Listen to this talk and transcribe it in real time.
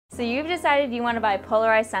So you've decided you want to buy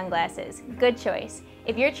polarized sunglasses. Good choice.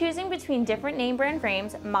 If you're choosing between different name brand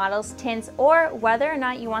frames, models, tints, or whether or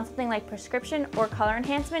not you want something like prescription or color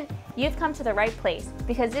enhancement, you've come to the right place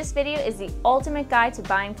because this video is the ultimate guide to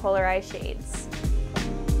buying polarized shades.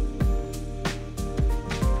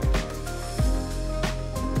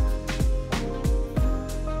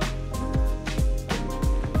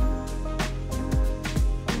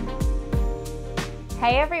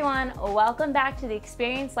 Hey everyone, welcome back to the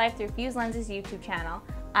Experience Life Through Fused Lenses YouTube channel.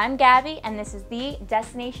 I'm Gabby and this is the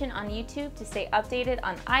destination on YouTube to stay updated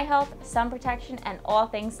on eye health, sun protection, and all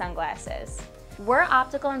things sunglasses. We're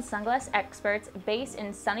optical and sunglass experts based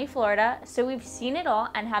in sunny Florida, so we've seen it all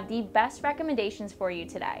and have the best recommendations for you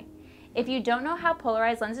today. If you don't know how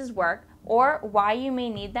polarized lenses work or why you may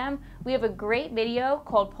need them, we have a great video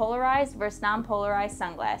called Polarized versus non-polarized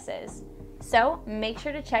sunglasses. So make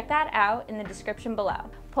sure to check that out in the description below.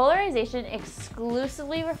 Polarization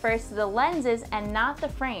exclusively refers to the lenses and not the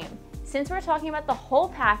frame. Since we're talking about the whole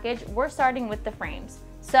package, we're starting with the frames.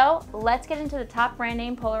 So let's get into the top brand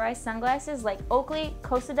name polarized sunglasses like Oakley,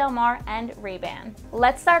 Costa Del Mar, and Ray-Ban.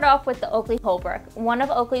 Let's start off with the Oakley Holbrook, one of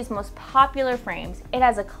Oakley's most popular frames. It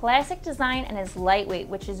has a classic design and is lightweight,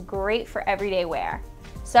 which is great for everyday wear.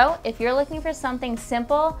 So if you're looking for something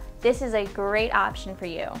simple, this is a great option for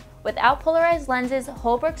you. Without polarized lenses,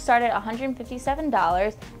 Holbrooks start at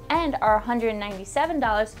 $157 and are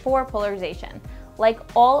 $197 for polarization. Like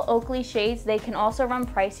all Oakley shades, they can also run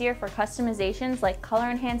pricier for customizations like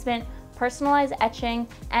color enhancement, personalized etching,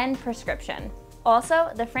 and prescription.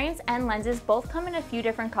 Also, the frames and lenses both come in a few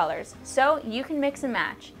different colors, so you can mix and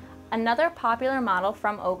match. Another popular model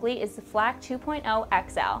from Oakley is the Flak 2.0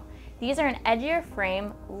 XL. These are an edgier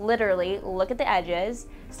frame, literally, look at the edges,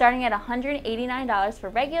 starting at $189 for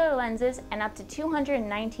regular lenses and up to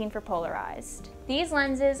 $219 for polarized. These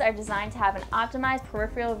lenses are designed to have an optimized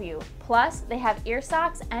peripheral view. Plus, they have ear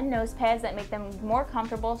socks and nose pads that make them more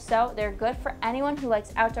comfortable, so they're good for anyone who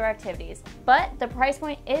likes outdoor activities. But the price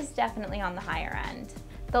point is definitely on the higher end.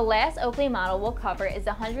 The last Oakley model we'll cover is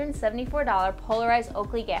the $174 polarized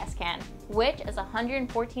Oakley gas can, which is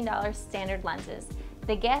 $114 standard lenses.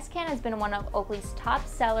 The gas can has been one of Oakley's top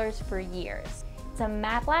sellers for years. It's a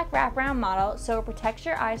matte black wraparound model, so it protects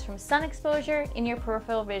your eyes from sun exposure in your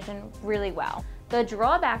peripheral vision really well. The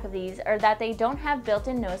drawback of these are that they don't have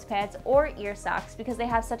built-in nose pads or ear socks because they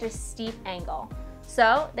have such a steep angle.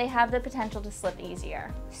 So they have the potential to slip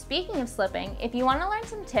easier. Speaking of slipping, if you want to learn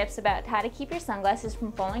some tips about how to keep your sunglasses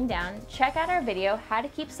from falling down, check out our video, How to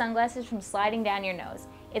Keep Sunglasses from Sliding Down Your Nose.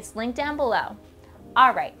 It's linked down below.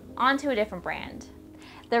 Alright, on to a different brand.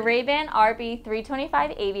 The Ray-Ban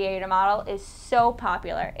RB325 Aviator model is so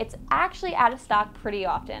popular. It's actually out of stock pretty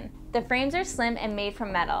often. The frames are slim and made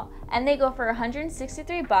from metal, and they go for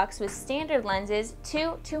 $163 with standard lenses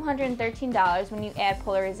to $213 when you add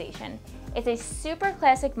polarization. It's a super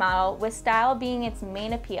classic model with style being its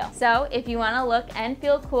main appeal. So if you want to look and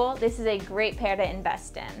feel cool, this is a great pair to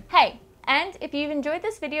invest in. Hey! And if you've enjoyed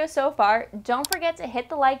this video so far, don't forget to hit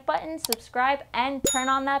the like button, subscribe, and turn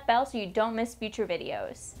on that bell so you don't miss future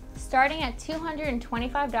videos. Starting at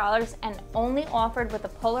 $225 and only offered with a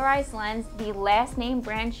polarized lens, the last name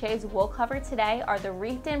brand shades we'll cover today are the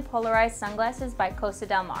Reefed-In Polarized Sunglasses by Costa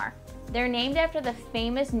Del Mar. They're named after the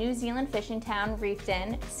famous New Zealand fishing town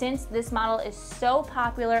Reefed-In, since this model is so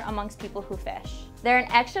popular amongst people who fish. They're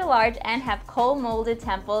an extra large and have cold molded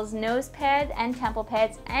temples, nose pads and temple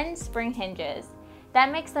pads, and spring hinges.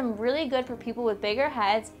 That makes them really good for people with bigger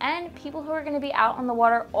heads and people who are going to be out on the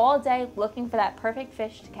water all day looking for that perfect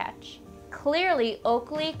fish to catch. Clearly,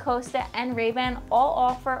 Oakley, Costa, and Ray-Ban all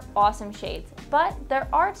offer awesome shades, but there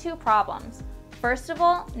are two problems. First of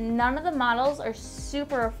all, none of the models are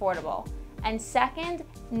super affordable. And second,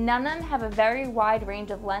 none of them have a very wide range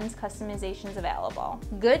of lens customizations available.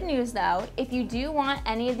 Good news though, if you do want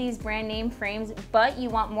any of these brand name frames but you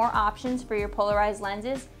want more options for your polarized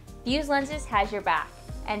lenses, Fused Lenses has your back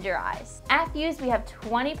and your eyes. At Fused, we have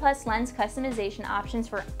 20 plus lens customization options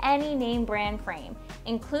for any name brand frame,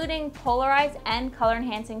 including polarized and color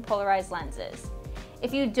enhancing polarized lenses.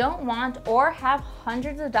 If you don't want or have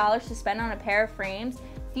hundreds of dollars to spend on a pair of frames,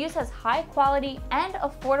 Fused has high quality and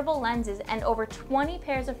affordable lenses and over 20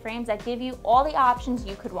 pairs of frames that give you all the options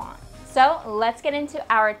you could want. So let's get into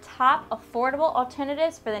our top affordable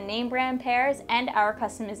alternatives for the name brand pairs and our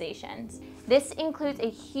customizations. This includes a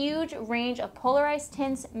huge range of polarized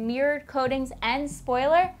tints, mirrored coatings, and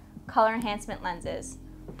spoiler color enhancement lenses.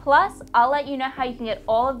 Plus, I'll let you know how you can get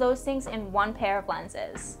all of those things in one pair of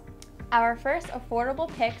lenses. Our first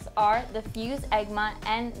affordable picks are the Fused Egmont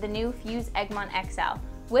and the new Fused Egmont XL,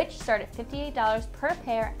 which start at $58 per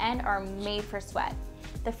pair and are made for sweat.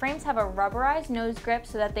 The frames have a rubberized nose grip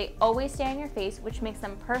so that they always stay on your face, which makes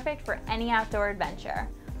them perfect for any outdoor adventure.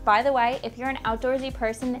 By the way, if you're an outdoorsy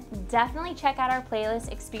person, definitely check out our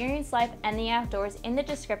playlist Experience Life and the Outdoors in the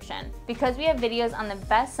description, because we have videos on the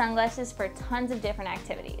best sunglasses for tons of different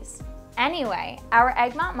activities. Anyway, our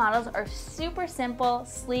Egmont models are super simple,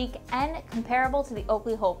 sleek, and comparable to the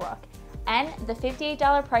Oakley Holbrook. And the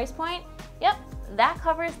 $58 price point, yep, that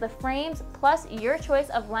covers the frames plus your choice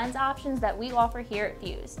of lens options that we offer here at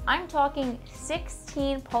Fuse. I'm talking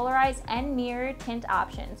 16 polarized and mirrored tint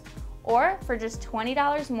options, or for just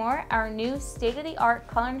 $20 more, our new state-of-the-art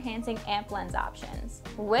color-enhancing amp lens options,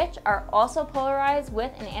 which are also polarized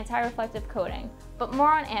with an anti-reflective coating, but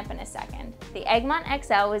more on amp in a second. The Egmont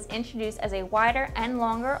XL was introduced as a wider and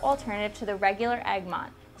longer alternative to the regular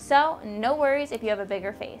Egmont, so no worries if you have a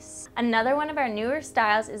bigger face. Another one of our newer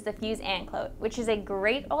styles is the Fuse Anklet, which is a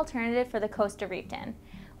great alternative for the Costa Reefton.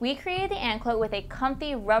 We created the anklet with a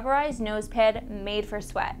comfy rubberized nose pad made for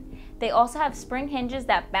sweat. They also have spring hinges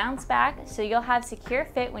that bounce back, so you'll have secure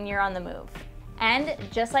fit when you're on the move. And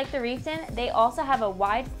just like the Reefton, they also have a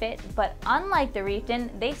wide fit, but unlike the Reefton,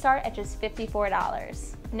 they start at just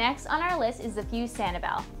 $54. Next on our list is the Fuse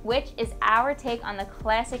Sanibel, which is our take on the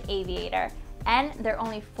classic aviator, and they're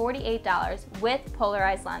only $48 with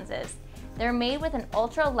polarized lenses. They're made with an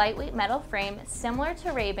ultra lightweight metal frame similar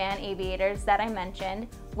to Ray-Ban aviators that I mentioned,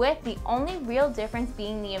 with the only real difference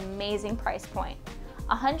being the amazing price point.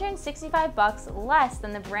 $165 less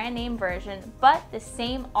than the brand name version, but the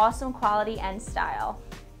same awesome quality and style.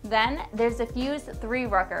 Then there's the Fuse 3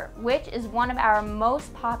 Rucker, which is one of our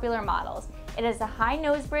most popular models. It has a high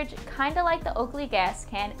nose bridge, kind of like the Oakley gas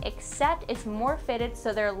can, except it's more fitted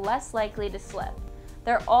so they're less likely to slip.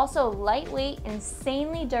 They're also lightweight,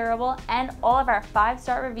 insanely durable, and all of our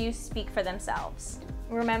 5-star reviews speak for themselves.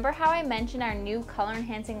 Remember how I mentioned our new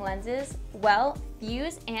color-enhancing lenses? Well,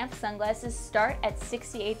 Fuse Amp sunglasses start at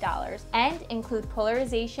 $68 and include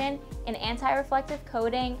polarization, an anti-reflective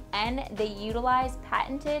coating, and they utilize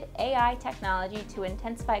patented AI technology to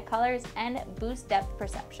intensify colors and boost depth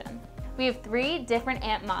perception. We have 3 different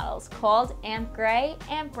amp models called Amp Gray,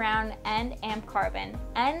 Amp Brown, and Amp Carbon,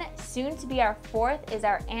 and soon to be our 4th is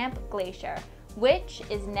our Amp Glacier, which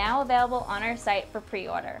is now available on our site for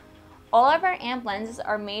pre-order. All of our amp lenses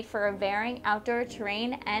are made for a varying outdoor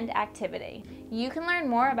terrain and activity. You can learn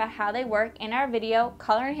more about how they work in our video,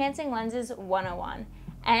 Color Enhancing Lenses 101.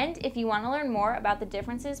 And if you want to learn more about the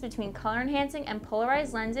differences between color enhancing and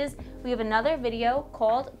polarized lenses, we have another video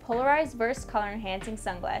called Polarized vs. Color Enhancing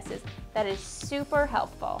Sunglasses that is super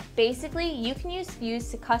helpful. Basically, you can use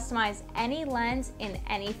Fuse to customize any lens in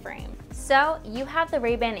any frame. So you have the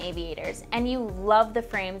Ray-Ban aviators and you love the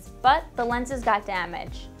frames, but the lenses got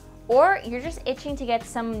damaged. Or you're just itching to get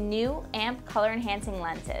some new amp color enhancing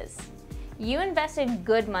lenses. You invested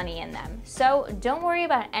good money in them, so don't worry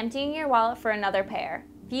about emptying your wallet for another pair.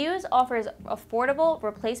 Fuse offers affordable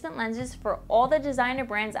replacement lenses for all the designer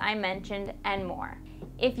brands I mentioned and more.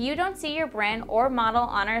 If you don't see your brand or model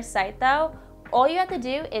on our site though, all you have to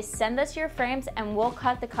do is send us your frames and we'll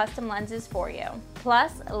cut the custom lenses for you.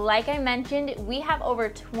 Plus, like I mentioned, we have over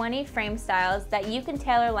 20 frame styles that you can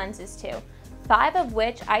tailor lenses to, 5 of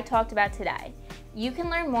which I talked about today. You can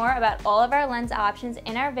learn more about all of our lens options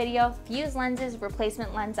in our video, Fuse Lenses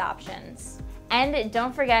Replacement Lens Options. And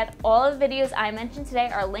don't forget, all of the videos I mentioned today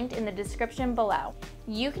are linked in the description below.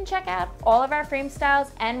 You can check out all of our frame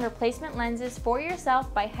styles and replacement lenses for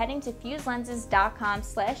yourself by heading to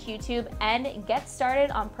fuselenses.com/YouTube and get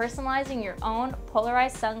started on personalizing your own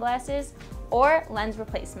polarized sunglasses or lens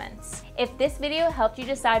replacements. If this video helped you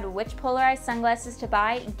decide which polarized sunglasses to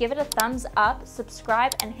buy, give it a thumbs up,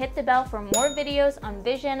 subscribe, and hit the bell for more videos on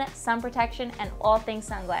vision, sun protection, and all things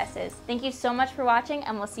sunglasses. Thank you so much for watching,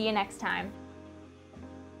 and we'll see you next time.